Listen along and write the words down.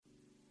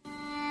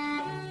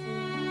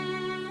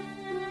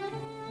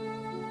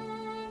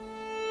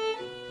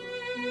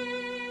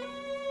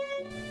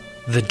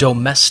The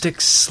Domestic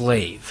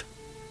Slave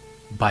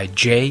by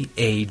J.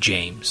 A.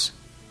 James.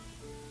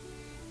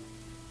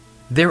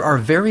 There are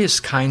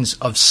various kinds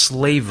of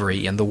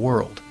slavery in the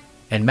world,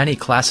 and many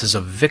classes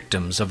of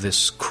victims of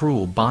this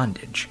cruel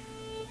bondage.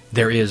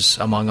 There is,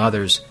 among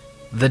others,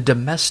 the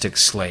domestic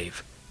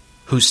slave,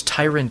 whose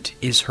tyrant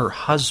is her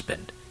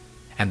husband,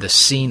 and the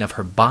scene of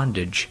her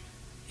bondage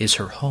is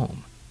her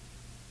home.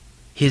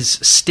 His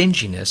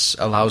stinginess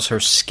allows her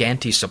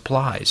scanty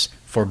supplies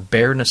for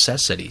bare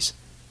necessities.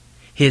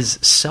 His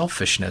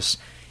selfishness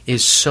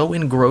is so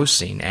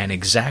engrossing and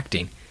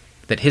exacting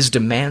that his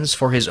demands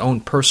for his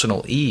own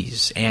personal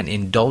ease and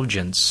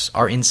indulgence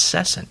are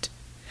incessant,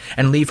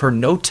 and leave her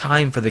no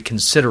time for the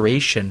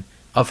consideration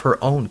of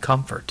her own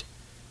comfort.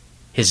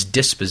 His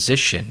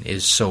disposition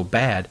is so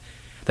bad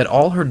that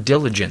all her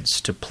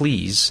diligence to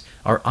please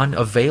are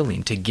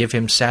unavailing to give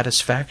him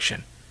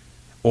satisfaction,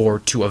 or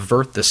to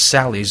avert the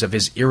sallies of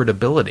his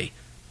irritability,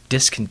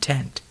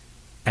 discontent,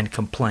 and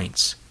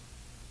complaints.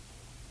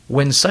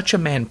 When such a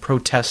man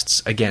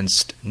protests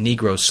against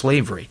Negro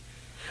slavery,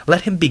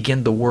 let him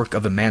begin the work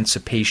of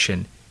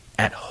emancipation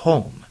at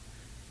home,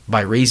 by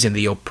raising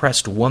the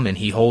oppressed woman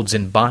he holds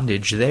in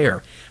bondage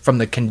there from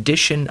the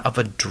condition of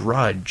a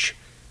drudge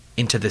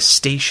into the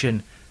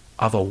station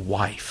of a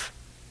wife.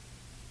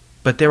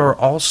 But there are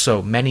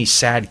also many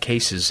sad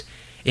cases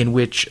in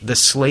which the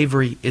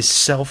slavery is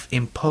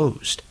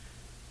self-imposed.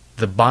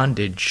 The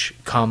bondage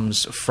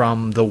comes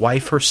from the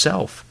wife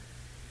herself.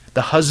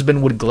 The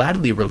husband would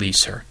gladly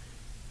release her,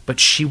 but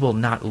she will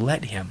not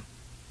let him.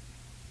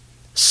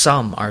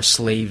 Some are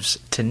slaves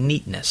to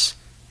neatness,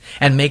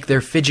 and make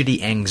their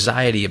fidgety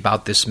anxiety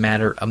about this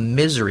matter a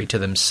misery to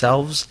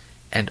themselves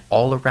and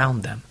all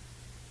around them.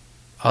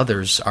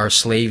 Others are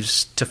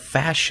slaves to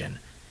fashion,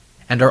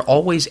 and are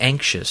always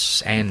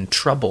anxious and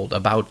troubled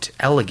about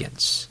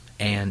elegance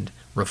and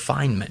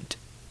refinement.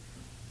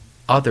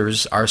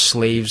 Others are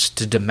slaves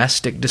to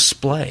domestic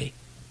display,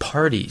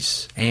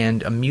 parties,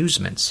 and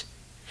amusements,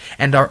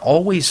 and are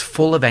always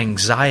full of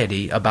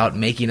anxiety about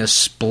making a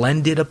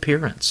splendid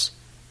appearance.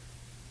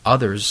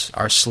 Others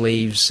are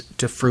slaves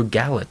to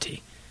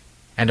frugality,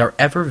 and are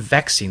ever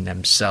vexing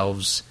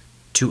themselves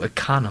to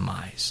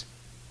economize.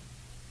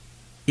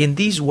 In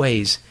these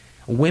ways,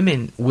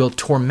 women will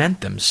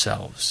torment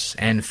themselves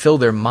and fill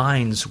their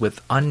minds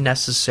with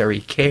unnecessary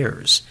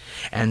cares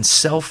and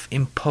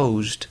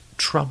self-imposed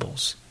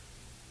troubles.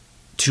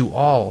 To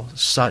all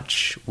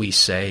such we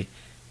say,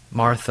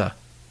 Martha,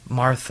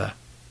 Martha,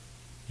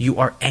 you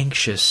are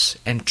anxious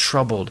and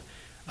troubled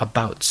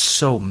about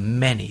so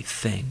many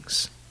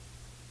things.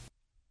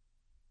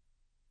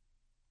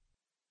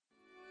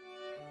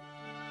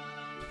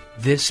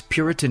 This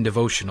Puritan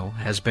devotional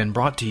has been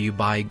brought to you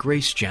by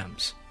Grace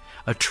Gems,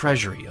 a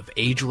treasury of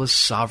ageless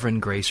sovereign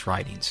grace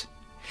writings.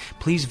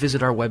 Please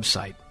visit our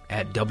website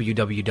at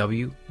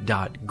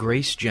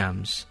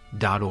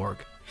www.gracegems.org,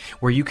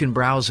 where you can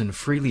browse and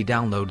freely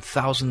download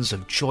thousands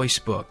of choice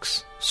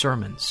books,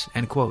 sermons,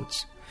 and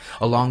quotes,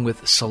 along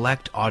with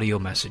select audio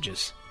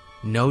messages.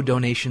 No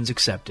donations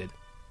accepted.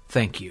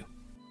 Thank you.